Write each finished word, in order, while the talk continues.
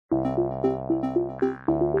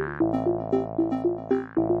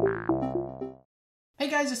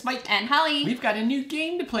guys, it's Mike. And Holly. We've got a new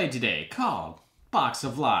game to play today called Box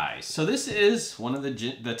of Lies. So this is one of the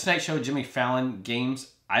Tonight Show Jimmy Fallon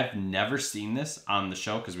games. I've never seen this on the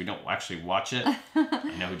show because we don't actually watch it.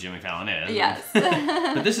 I know who Jimmy Fallon is. Yes.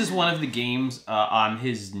 But this is one of the games on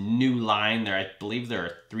his new line. I believe there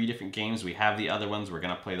are 3 different games. We have the other ones. We're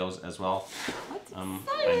going to play those as well.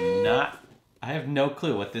 I have no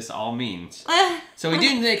clue what this all means. So we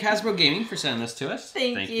do thank Hasbro Gaming for sending this to us.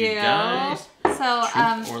 Thank you guys. So,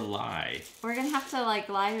 Truth or lie? We're going to have to, like,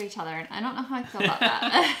 lie to each other, and I don't know how I feel about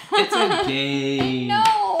that. It's a game.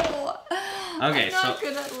 No. Okay, I'm not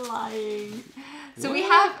good at lying. So we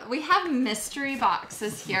have mystery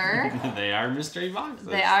boxes here. They are mystery boxes.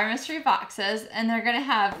 They are mystery boxes, and they're going to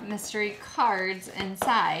have mystery cards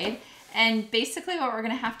inside. And basically what we're going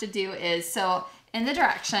to have to do is, so in the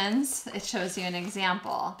directions, it shows you an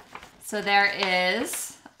example. So there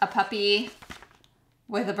is a puppy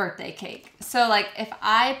with a birthday cake. So like if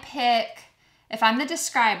I'm the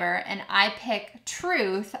describer and I pick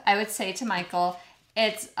truth, I would say to Michael,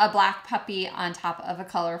 it's a black puppy on top of a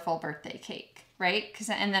colorful birthday cake, right?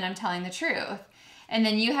 And then I'm telling the truth. And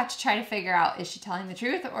then you have to try to figure out, is she telling the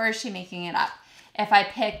truth or is she making it up? If I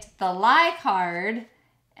picked the lie card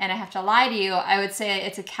and I have to lie to you, I would say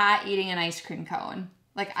it's a cat eating an ice cream cone.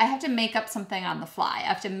 Like I have to make up something on the fly. I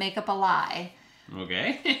have to make up a lie.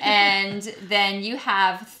 Okay. And then you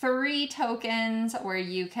have 3 tokens where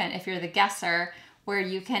you can, if you're the guesser, where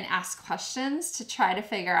you can ask questions to try to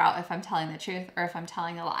figure out if I'm telling the truth or if I'm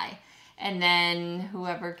telling a lie. And then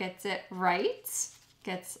whoever gets it right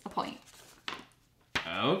gets a point.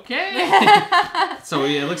 Okay. So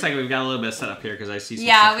it looks like we've got a little bit of setup here because I see some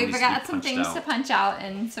stuff we've got some things to punch out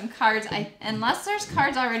and some cards. Unless there's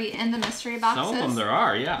cards already in the mystery boxes. Some of them there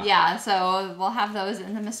are, yeah. Yeah, so we'll have those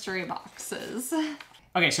in the mystery boxes.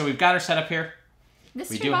 Okay, so we've got our setup here.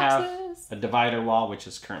 Mystery we do boxes. Have a divider wall, which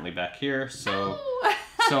is currently back here. So,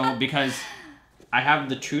 so because I have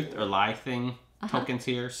the truth or lie thing tokens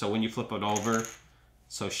here, so when you flip it over,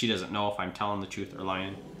 so she doesn't know if I'm telling the truth or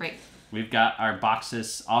lying. Right. We've got our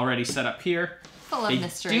boxes already set up here. Full of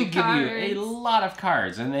mystery cards. They do give you a lot of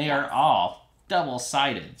cards, and they are all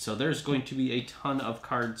double-sided. So there's going to be a ton of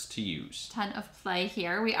cards to use. Ton of play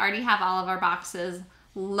here. We already have all of our boxes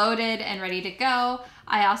loaded and ready to go.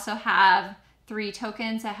 I also have 3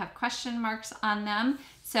 tokens that have question marks on them.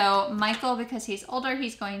 So Michael, because he's older,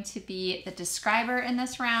 he's going to be the describer in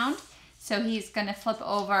this round. So he's going to flip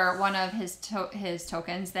over one of his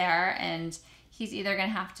tokens there, and he's either going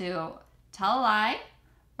to have to tell a lie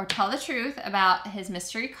or tell the truth about his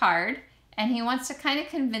mystery card. And he wants to kind of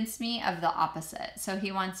convince me of the opposite. So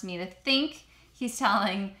he wants me to think he's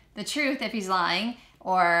telling the truth if he's lying,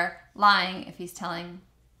 or lying if he's telling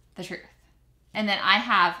the truth. And then I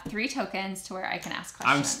have 3 tokens to where I can ask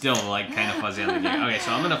questions. I'm still like kind of fuzzy on the game. Okay,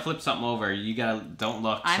 so I'm going to flip something over. You don't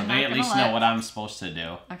look, so they at least know what I'm supposed to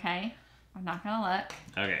do. Okay. I'm not going to look.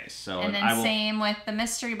 Okay, so and then same with the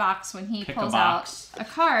mystery box. When he pulls out a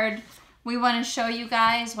card, we want to show you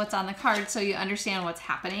guys what's on the card so you understand what's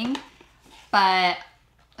happening. But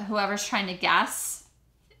whoever's trying to guess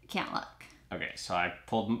can't look. Okay, so I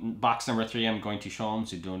pulled box number 3. I'm going to show them,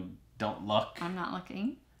 so don't look. I'm not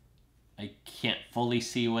looking. I can't fully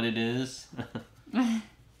see what it is.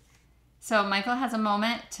 So Michael has a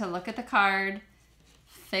moment to look at the card,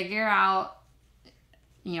 figure out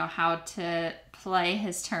how to play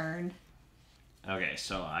his turn. Okay,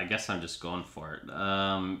 so I guess I'm just going for it.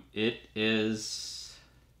 It is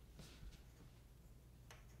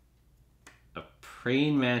a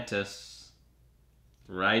praying mantis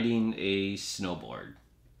riding a snowboard.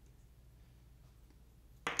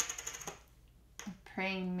 A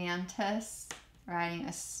praying mantis riding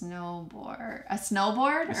a snowboard. A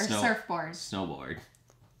snowboard or surfboard? Snowboard.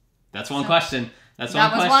 That's one question.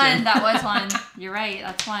 That was one. You're right.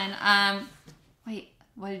 That's one. Wait,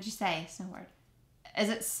 what did you say? Snowboard. Is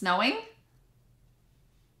it snowing?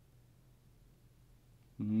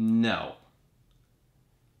 No.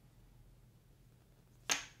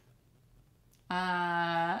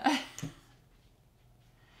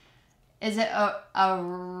 Is it a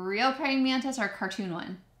real praying mantis or a cartoon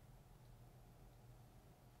one?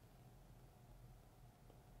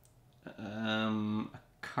 A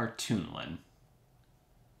cartoon one.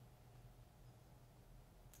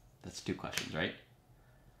 That's 2 questions, right?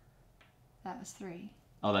 That was 3.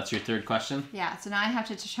 Oh, that's your 3rd question? Yeah, so now I have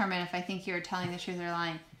to determine if I think you're telling the truth or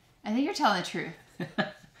lying. I think you're telling the truth.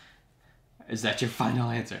 Is that your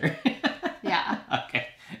final answer? Yeah. Okay,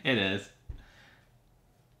 it is.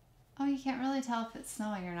 Oh, you can't really tell if it's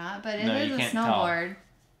snowing or not, but it is a snowboard.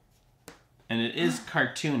 And it is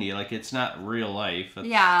cartoony, like it's not real life.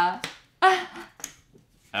 Yeah.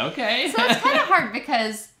 Okay. So it's kind of hard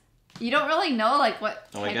because you don't really know like what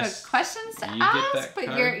Oh, I type of guess questions to you get ask, that but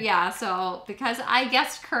card? so because I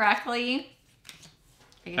guessed correctly,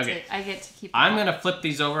 I get to keep. I'm gonna flip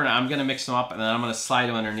these over and I'm gonna mix them up and then I'm gonna slide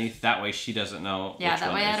them underneath. That way she doesn't know. Yeah, which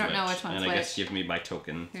that one way I is don't know which. which one's And I guess which. give me my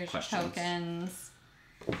token Here's questions. your tokens.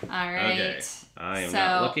 All right. Okay. I am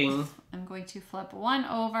not looking. I'm going to flip one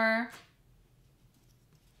over.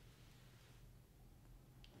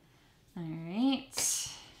 All right.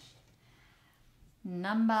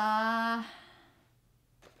 Number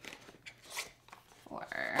 4.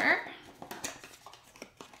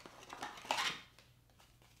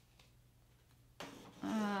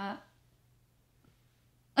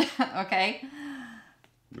 Okay.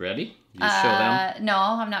 Ready? You show them? No,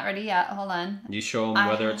 I'm not ready yet. Hold on. You show them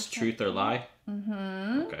whether it's truth or lie?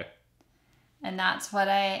 Mm-hmm. Okay. And that's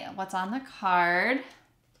what's on the card.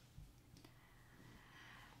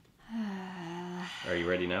 Are you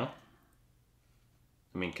ready now?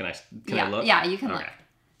 I mean, can I look? Yeah, you can okay.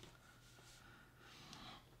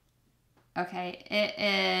 look. Okay, it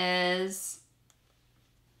is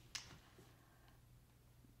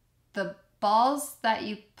the balls that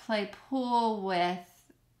you play pool with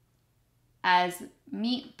as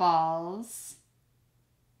meatballs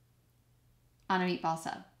on a meatball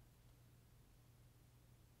sub.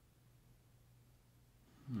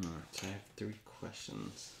 So I have 3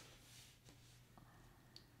 questions.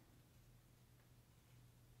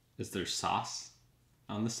 Is there sauce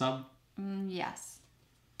on the sub? Yes.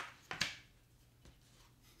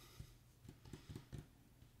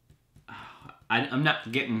 I'm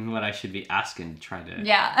not getting what I should be asking to try to...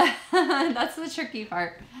 Yeah, that's the tricky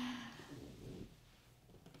part.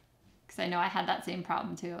 Because I know I had that same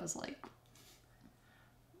problem too. I was like...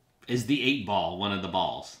 Is the 8 ball one of the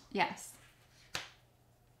balls? Yes.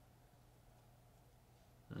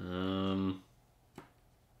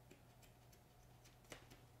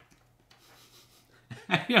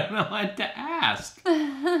 I don't know what to ask.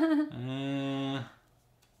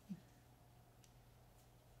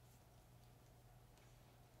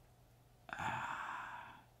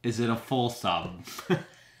 Is it a full sub?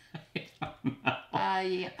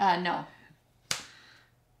 I don't know.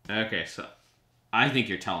 No. Okay, so I think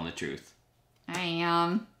you're telling the truth. I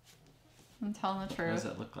am. I'm telling the truth. What does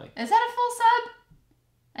that look like? Is that a full sub?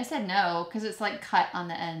 I said no, because it's like cut on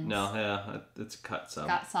the ends. No, yeah, it's a cut sub.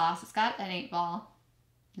 It's got sauce. It's got an 8 ball.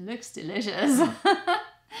 It looks delicious.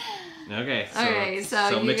 Okay, so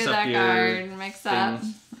you mix get up that your card. Mix up.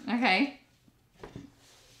 things. Okay.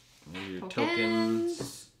 Your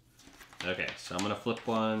tokens. Okay, so I'm gonna flip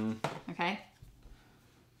one. Okay.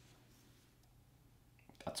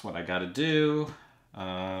 That's what I gotta do.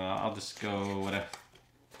 I'll just go with a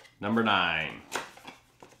number 9.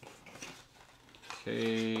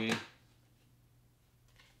 Okay.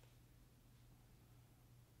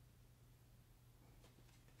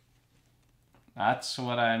 That's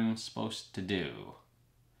what I'm supposed to do.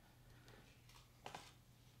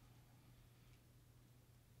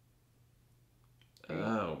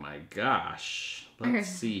 Oh my gosh. Let's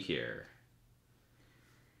see here.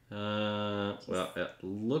 Well, it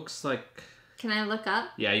looks like... Can I look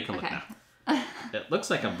up? Yeah, you can look now. It looks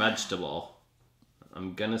like a vegetable.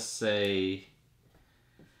 I'm gonna say...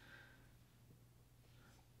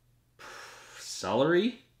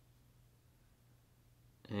 celery?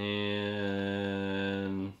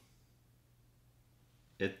 And...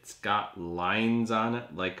 it's got lines on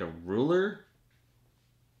it like a ruler.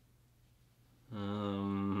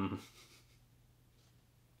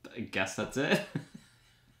 I guess that's it.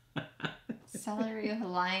 Celery with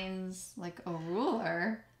lines like a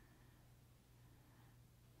ruler.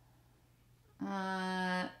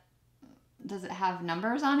 Does it have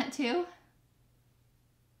numbers on it too?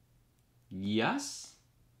 Yes.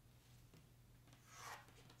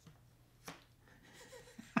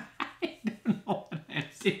 I don't know what I'm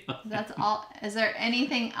doing. That's all. Is there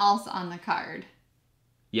anything else on the card?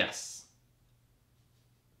 Yes.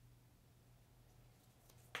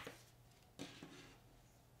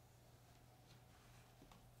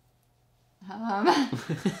 I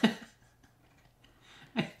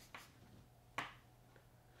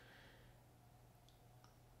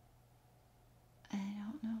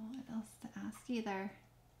don't know what else to ask either.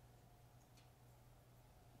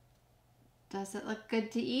 Does it look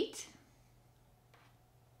good to eat?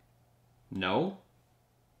 No.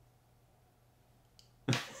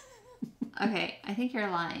 Okay, I think you're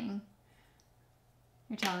lying.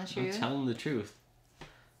 You're telling the truth? I'm telling the truth.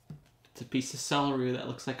 It's a piece of celery that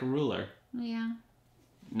looks like a ruler. Yeah.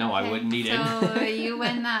 No, Okay, I wouldn't eat it. So you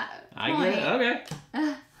win that point. I get it. Okay.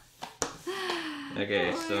 Okay,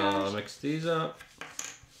 Oh my so gosh. I'll mix these up.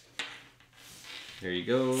 There you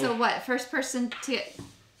go. So what? First person to get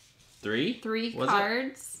 3? 3 Was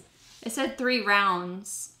cards. It said 3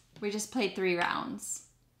 rounds. We just played 3 rounds.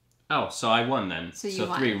 Oh, so I won then. So you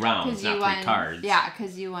won. 3 rounds, not 3 cards. Yeah,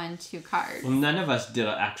 because you won 2 cards. Well, none of us did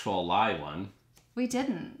an actual lie one. We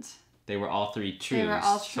didn't. They were all 3 truths. They were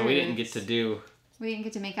all truths. So we didn't get to do... We didn't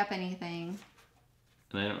get to make up anything.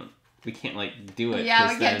 And we can't like do it. Yeah,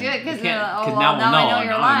 we can't do it because now I know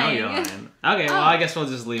you're lying. Okay, well I guess we'll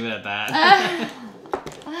just leave it at that.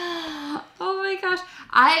 Oh my gosh.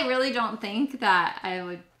 I really don't think that I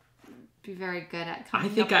would be very good at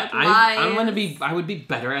coming up with lies. I would be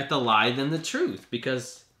better at the lie than the truth,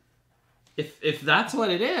 because if that's what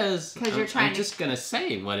it is, I'm just gonna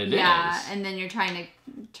say what it is. Yeah, and then you're trying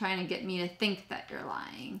to get me to think that you're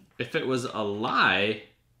lying. If it was a lie,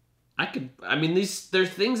 there's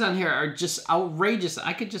things on here are just outrageous.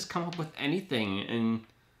 I could just come up with anything and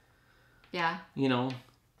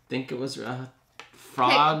think it was a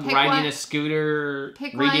frog riding a scooter,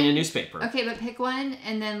 reading a newspaper. Okay, but pick one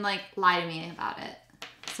and then like lie to me about it.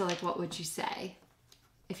 So like, what would you say?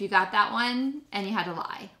 If you got that one and you had to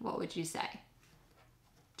lie, what would you say?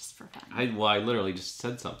 Just for fun. I literally just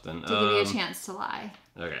said something. To give you a chance to lie.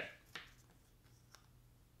 Okay.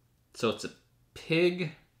 So it's a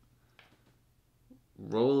pig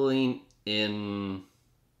rolling in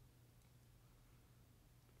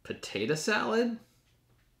potato salad?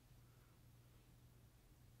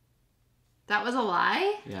 That was a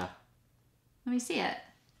lie? Yeah. Let me see it.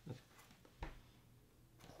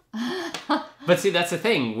 But see, that's the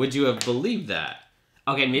thing. Would you have believed that?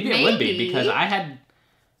 Okay, maybe it would be, because I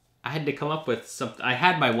had to come up with something. I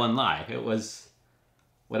had my one lie. It was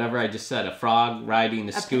whatever I just said. A frog riding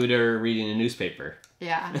a scooter, reading a newspaper.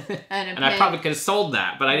 Yeah. And I probably could have sold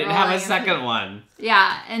that, but I didn't have a second one.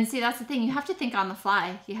 Yeah, and see, that's the thing. You have to think on the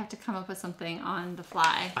fly. You have to come up with something on the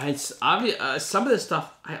fly. It's obvious. Some of this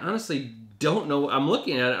stuff, I honestly don't know. I'm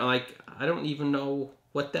looking at it, I'm like, I don't even know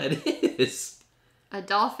what that is. A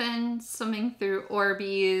dolphin swimming through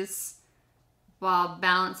Orbeez while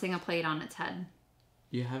balancing a plate on its head.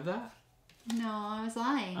 You have that? No, I was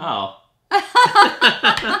lying. Oh.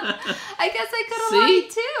 I guess I could have lied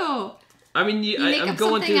too. I mean, I'm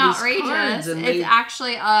going through outrageous. These cards and it's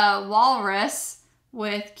actually a walrus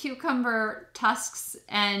with cucumber tusks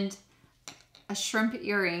and a shrimp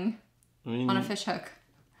earring on a fish hook.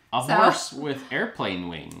 A horse with airplane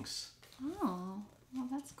wings. Oh, well,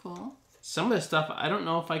 that's cool. Some of the stuff, I don't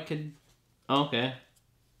know if I could... Oh, okay.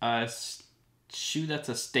 Shoe that's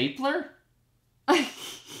a stapler?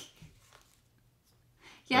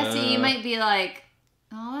 Yeah, so you might be like,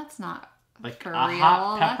 oh, that's not like for a real.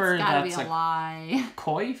 hot pepper that's gotta that's be a lie.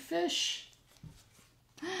 Koi fish?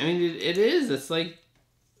 I mean, it is. It's like...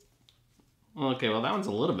 Okay, well, that one's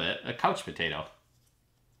a little bit. A couch potato.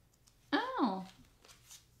 Oh.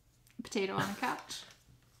 A potato on a couch.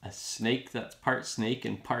 A snake that's part snake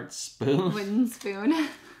and part spoon. Wooden spoon.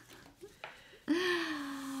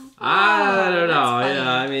 I don't know.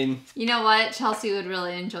 Yeah, I mean, you know what? Chelsea would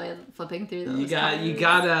really enjoy flipping through those. You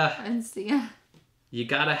gotta and see. You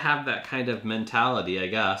gotta have that kind of mentality, I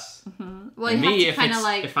guess. Mm-hmm. Well, you have to kind of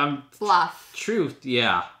like if I'm bluff. Truth,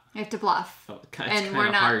 yeah. You have to bluff. It's kind of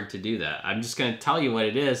hard to do that. I'm just gonna tell you what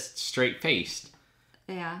it is, straight faced.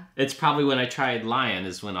 Yeah. It's probably when I tried lying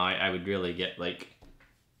is when I would really get like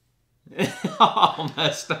all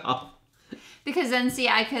messed up. Because then, see,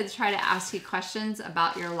 I could try to ask you questions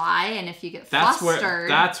about your lie, and if you get flustered...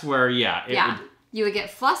 That's where, yeah. You would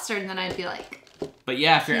get flustered, and then I'd be like... But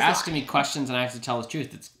yeah, if you're asking me questions and I have to tell the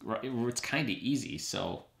truth, it's kind of easy,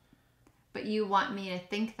 so... But you want me to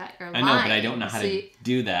think that you're lying. I know, but I don't know how to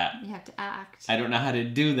do that. You have to act. I don't know how to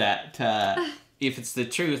do that. If it's the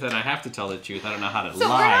truth and I have to tell the truth, I don't know how to lie. So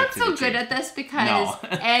we're not so good at this because,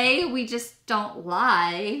 A, we just don't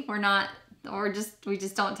lie. We're not... we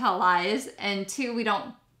just don't tell lies, and 2, we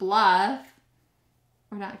don't bluff.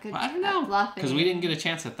 We're not good at bluffing. Because we didn't get a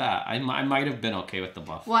chance at that. I might have been okay with the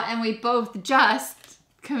bluff. Well, and we both just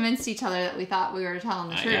convinced each other that we thought we were telling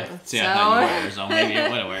the truth. Yeah, I thought you were, so maybe it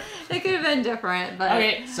would have worked. It could have been different, but...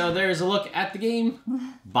 Okay, so there's a look at the game.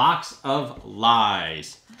 Box of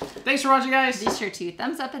Lies. Thanks for watching, guys. Be sure to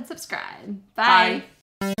thumbs up and subscribe. Bye.